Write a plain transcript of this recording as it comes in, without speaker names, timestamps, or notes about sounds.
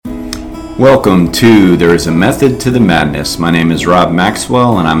Welcome to There is a Method to the Madness. My name is Rob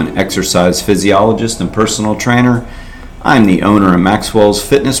Maxwell, and I'm an exercise physiologist and personal trainer. I'm the owner of Maxwell's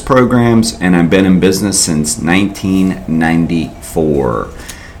Fitness Programs, and I've been in business since 1994.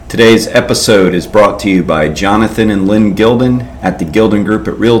 Today's episode is brought to you by Jonathan and Lynn Gilden at the Gilden Group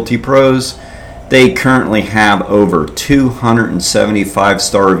at Realty Pros. They currently have over 275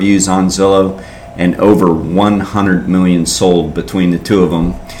 star reviews on Zillow and over 100 million sold between the two of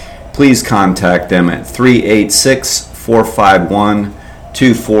them. Please contact them at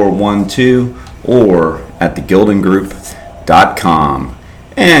 386-451-2412 or at thegildengroup.com.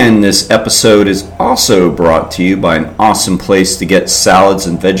 And this episode is also brought to you by an awesome place to get salads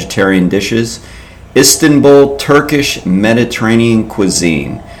and vegetarian dishes, Istanbul Turkish Mediterranean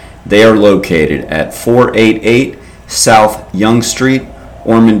Cuisine. They are located at 488 South Young Street,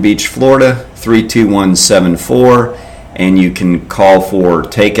 Ormond Beach, Florida, 32174. And you can call for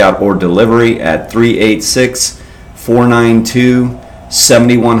takeout or delivery at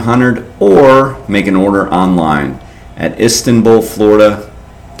 386-492-7100 or make an order online at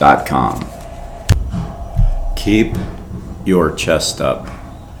istanbulflorida.com. Keep your chest up.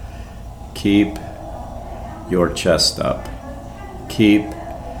 Keep your chest up. Keep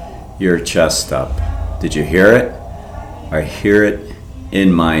your chest up. Did you hear it? I hear it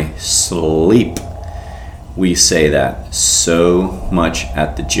in my sleep. We say that so much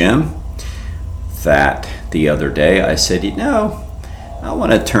at the gym that the other day I said, I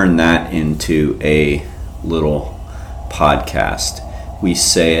want to turn that into a little podcast. We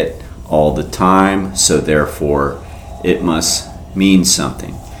say it all the time, so therefore it must mean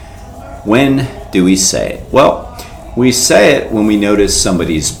something. When do we say it? Well, we say it when we notice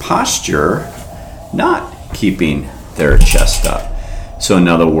somebody's posture not keeping their chest up. So in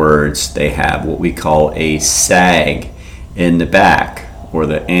other words, they have what we call a sag in the back, or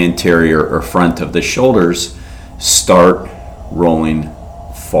the anterior or front of the shoulders start rolling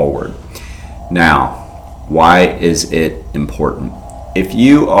forward. Now, why is it important? If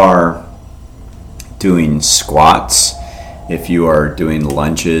you are doing squats, if you are doing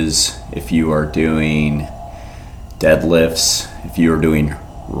lunges, if you are doing deadlifts, if you are doing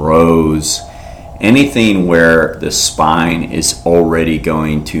rows, anything where the spine is already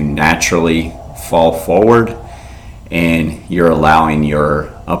going to naturally fall forward and you're allowing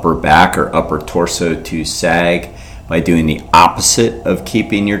your upper back or upper torso to sag by doing the opposite of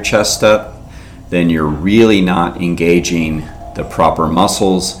keeping your chest up, then you're really not engaging the proper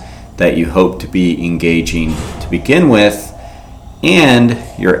muscles that you hope to be engaging to begin with, and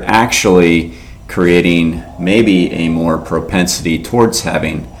you're actually creating maybe a more propensity towards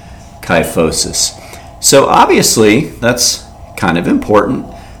having kyphosis. So obviously that's kind of important.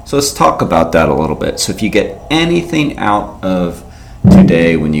 So let's talk about that a little bit. So if you get anything out of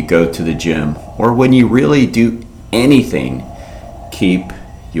today when you go to the gym or when you really do anything, keep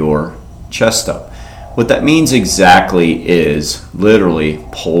your chest up. What that means exactly is literally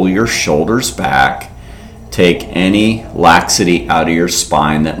pull your shoulders back, take any laxity out of your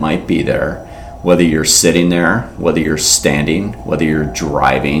spine that might be there, whether you're sitting there, whether you're standing, whether you're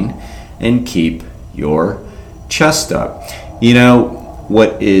driving, and keep your chest up. You know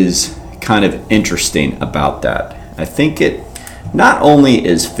what is kind of interesting about that? I think it not only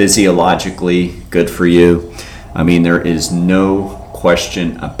is physiologically good for you, I mean, there is no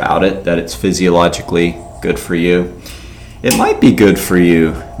question about it that it's physiologically good for you. It might be good for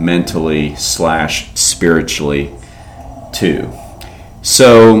you mentally / spiritually too.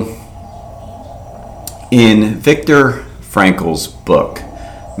 So in Viktor Frankl's book,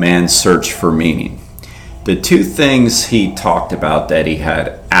 Man's Search for Meaning, the two things he talked about that he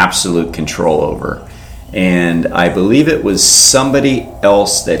had absolute control over, and I believe it was somebody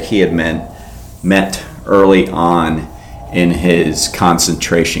else that he had met early on in his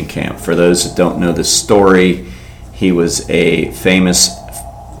concentration camp. For those that don't know the story, he was a famous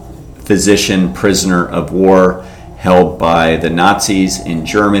physician prisoner of war held by the Nazis in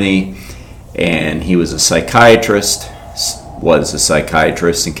Germany, and he was a psychiatrist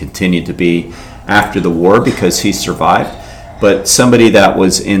and continued to be after the war because he survived. But somebody that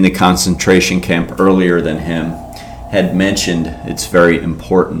was in the concentration camp earlier than him had mentioned it's very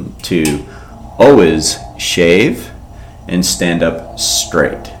important to always shave and stand up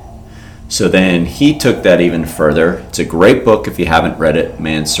straight. So then he took that even further. It's a great book if you haven't read it,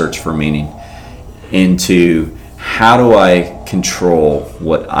 Man's Search for Meaning, into how do I control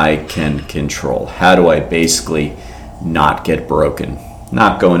what I can control? How do I basically not get broken?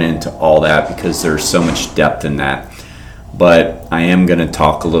 Not going into all that because there's so much depth in that. But I am going to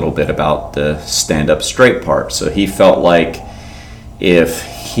talk a little bit about the stand up straight part. So he felt like if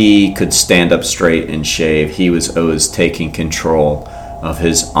he could stand up straight and shave, he was always taking control of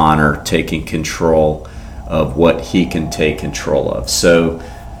his honor, taking control of what he can take control of. So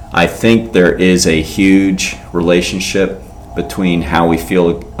I think there is a huge relationship between how we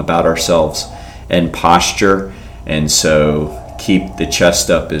feel about ourselves and posture. And so keep the chest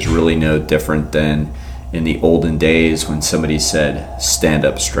up is really no different than in the olden days when somebody said stand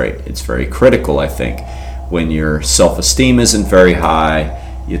up straight. It's very critical, I think. When your self-esteem isn't very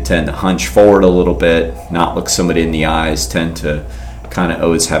high, you tend to hunch forward a little bit, not look somebody in the eyes, tend to kind of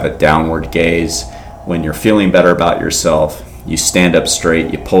always have a downward gaze. When you're feeling better about yourself, you stand up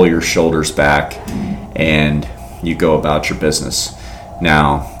straight, you pull your shoulders back, and you go about your business.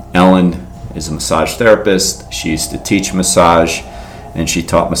 Now, Ellen is a massage therapist. She used to teach massage, and she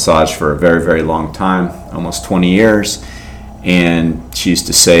taught massage for a very, very long time, almost 20 years. And she used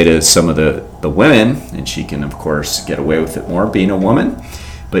to say to some of the women, and she can, of course, get away with it more being a woman,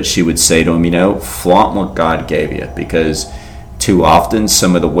 but she would say to them, flaunt what God gave you, because too often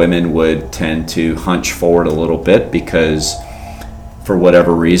some of the women would tend to hunch forward a little bit because for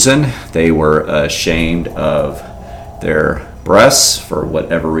whatever reason they were ashamed of their breasts for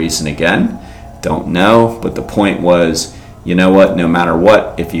whatever reason. Again, don't know, but the point was, no matter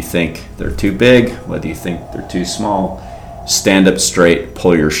what, if you think they're too big, whether you think they're too small, stand up straight,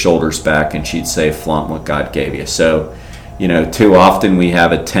 pull your shoulders back, and she'd say flaunt what God gave you. So too often we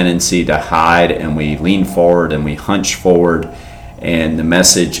have a tendency to hide, and we lean forward and we hunch forward. And the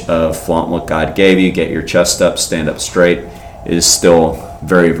message of flaunt what God gave you, get your chest up, stand up straight, is still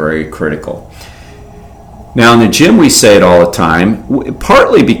very, very critical. Now in the gym we say it all the time,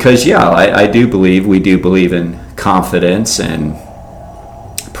 partly because we do believe in confidence and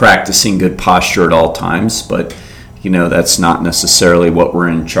practicing good posture at all times, but that's not necessarily what we're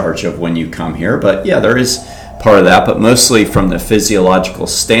in charge of when you come here. But there is part of that, but mostly from the physiological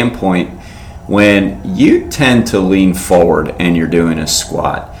standpoint. When you tend to lean forward and you're doing a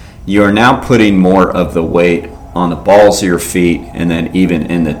squat, you are now putting more of the weight on the balls of your feet and then even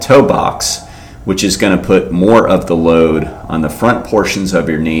in the toe box, which is going to put more of the load on the front portions of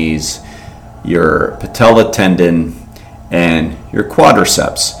your knees, your patella tendon, and your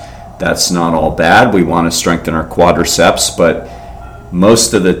quadriceps. That's not all bad. We want to strengthen our quadriceps, but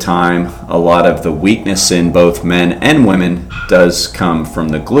most of the time, a lot of the weakness in both men and women does come from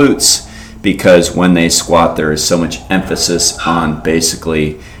the glutes, because when they squat, there is so much emphasis on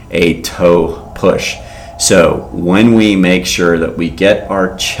basically a toe push. So when we make sure that we get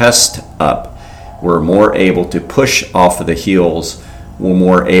our chest up, we're more able to push off of the heels. We're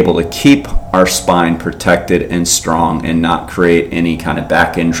more able to keep our spine protected and strong and not create any kind of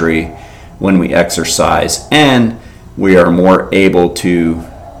back injury when we exercise. And we are more able to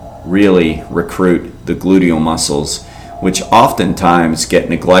really recruit the gluteal muscles, which oftentimes get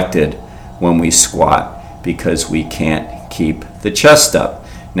neglected when we squat because we can't keep the chest up.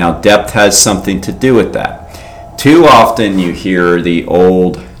 Now, depth has something to do with that. Too often you hear the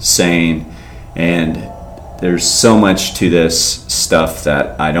old saying, and there's so much to this stuff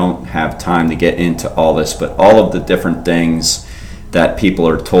that I don't have time to get into all this, but all of the different things that people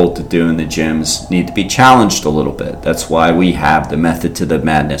are told to do in the gyms need to be challenged a little bit. That's why we have the method to the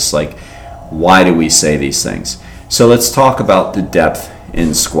madness. Like, why do we say these things? So let's talk about the depth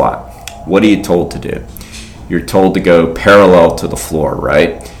in squat. What are you told to do? You're told to go parallel to the floor,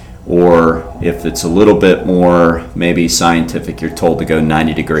 right? Or if it's a little bit more maybe scientific, you're told to go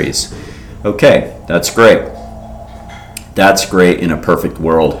 90 degrees. Okay, that's great. That's great in a perfect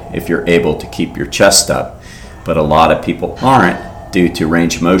world if you're able to keep your chest up. But a lot of people aren't due to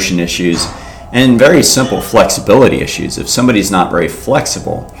range of motion issues and very simple flexibility issues. If somebody's not very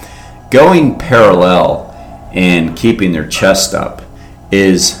flexible, going parallel and keeping their chest up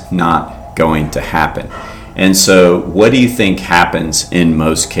is not going to happen. And so what do you think happens in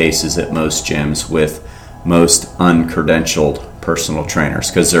most cases at most gyms with most uncredentialed personal trainers?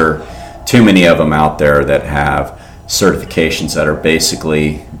 Because there are too many of them out there that have certifications that are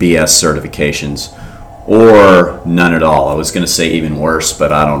basically BS certifications or none at all. I was going to say even worse,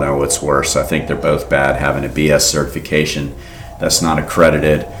 but I don't know what's worse. I think they're both bad, having a BS certification that's not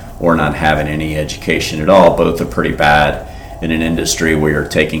accredited or not having any education at all. Both are pretty bad. In an industry where you're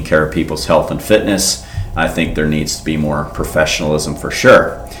taking care of people's health and fitness, I think there needs to be more professionalism for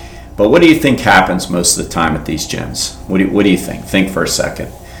sure. But what do you think happens most of the time at these gyms? What do you think? Think for a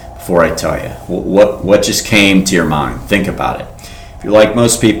second before I tell you. What just came to your mind? Think about it. If you're like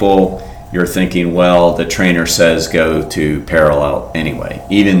most people, you're thinking, well, the trainer says go to parallel anyway,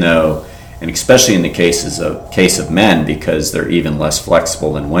 even though, and especially in the case of men, because they're even less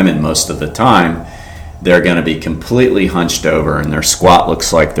flexible than women most of the time, they're going to be completely hunched over and their squat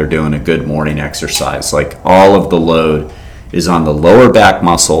looks like they're doing a good morning exercise. Like all of the load is on the lower back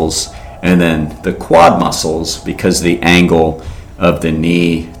muscles and then the quad muscles because of the angle of the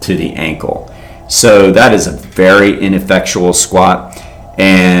knee to the ankle. So that is a very ineffectual squat,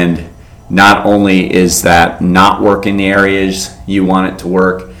 and not only is that not working the areas you want it to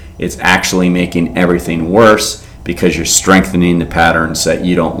work, it's actually making everything worse because you're strengthening the patterns that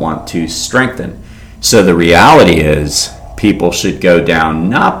you don't want to strengthen. So the reality is people should go down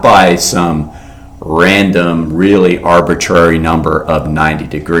not by some random, really arbitrary number of 90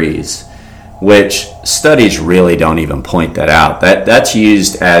 degrees, which studies really don't even point that out. That's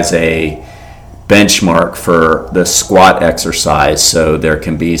used as a benchmark for the squat exercise, so there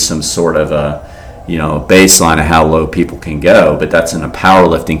can be some sort of a baseline of how low people can go, but that's in a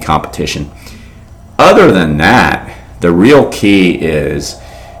powerlifting competition. Other than that, the real key is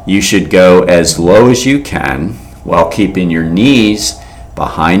you should go as low as you can while keeping your knees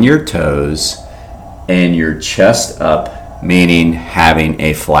behind your toes and your chest up, meaning having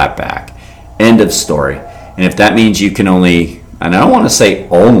a flat back. End of story. And if that means you can only, and I don't want to say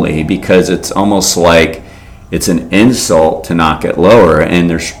only because it's almost like it's an insult to knock it lower, and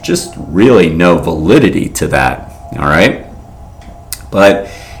there's just really no validity to that, all right? But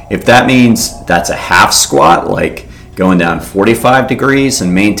if that means that's a half squat, like going down 45 degrees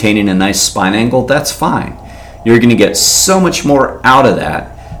and maintaining a nice spine angle, that's fine. You're going to get so much more out of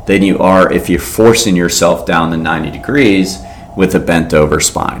that than you are if you're forcing yourself down the 90 degrees with a bent over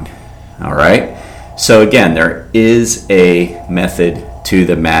spine, all right? So again, there is a method to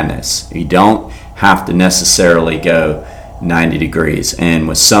the madness. You don't have to necessarily go 90 degrees. And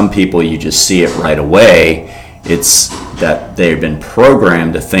with some people, you just see it right away. It's that they've been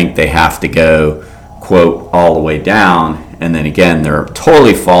programmed to think they have to go, quote, all the way down. And then again, they're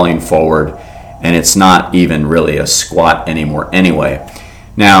totally falling forward, and it's not even really a squat anymore anyway.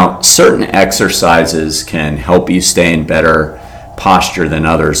 Now, certain exercises can help you stay in better posture than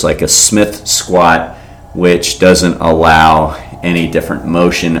others, like a Smith squat, which doesn't allow any different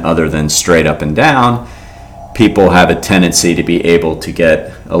motion other than straight up and down. People have a tendency to be able to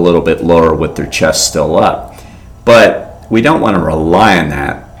get a little bit lower with their chest still up. But we don't want to rely on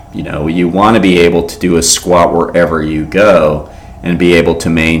that. You want to be able to do a squat wherever you go and be able to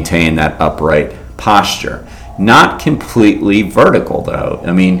maintain that upright posture. Not completely vertical though.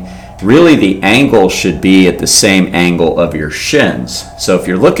 I mean, really the angle should be at the same angle of your shins. So if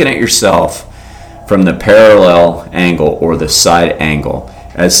you're looking at yourself from the parallel angle or the side angle,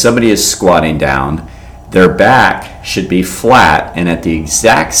 as somebody is squatting down, their back should be flat and at the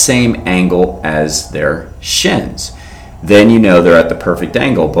exact same angle as their shins. Then you know they're at the perfect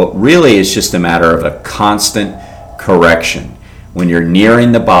angle. But really it's just a matter of a constant correction. When you're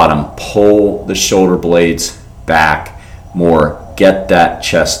nearing the bottom, pull the shoulder blades back more, get that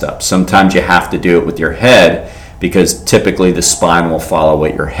chest up. Sometimes you have to do it with your head because typically the spine will follow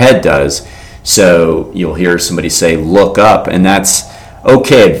what your head does. So you'll hear somebody say, look up, and that's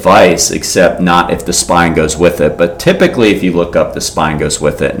okay advice, except not if the spine goes with it. But typically if you look up, the spine goes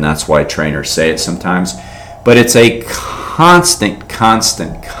with it, and that's why trainers say it sometimes. But it's a constant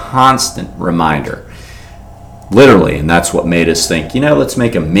reminder, literally, and that's what made us think, let's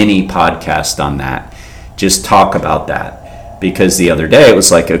make a mini podcast on that. Just talk about that. Because the other day it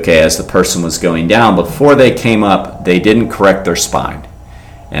was like, okay, as the person was going down, before they came up, they didn't correct their spine.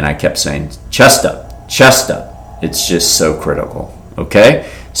 And I kept saying, chest up, chest up. It's just so critical,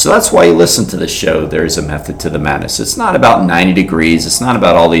 okay? So that's why you listen to this show. There's a method to the madness. It's not about 90 degrees. It's not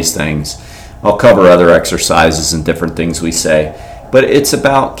about all these things. I'll cover other exercises and different things we say. But it's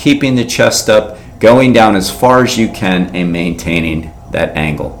about keeping the chest up, going down as far as you can, and maintaining that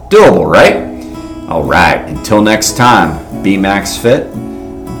angle. Doable, right? All right. Until next time, be Max Fit,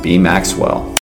 be Max Well.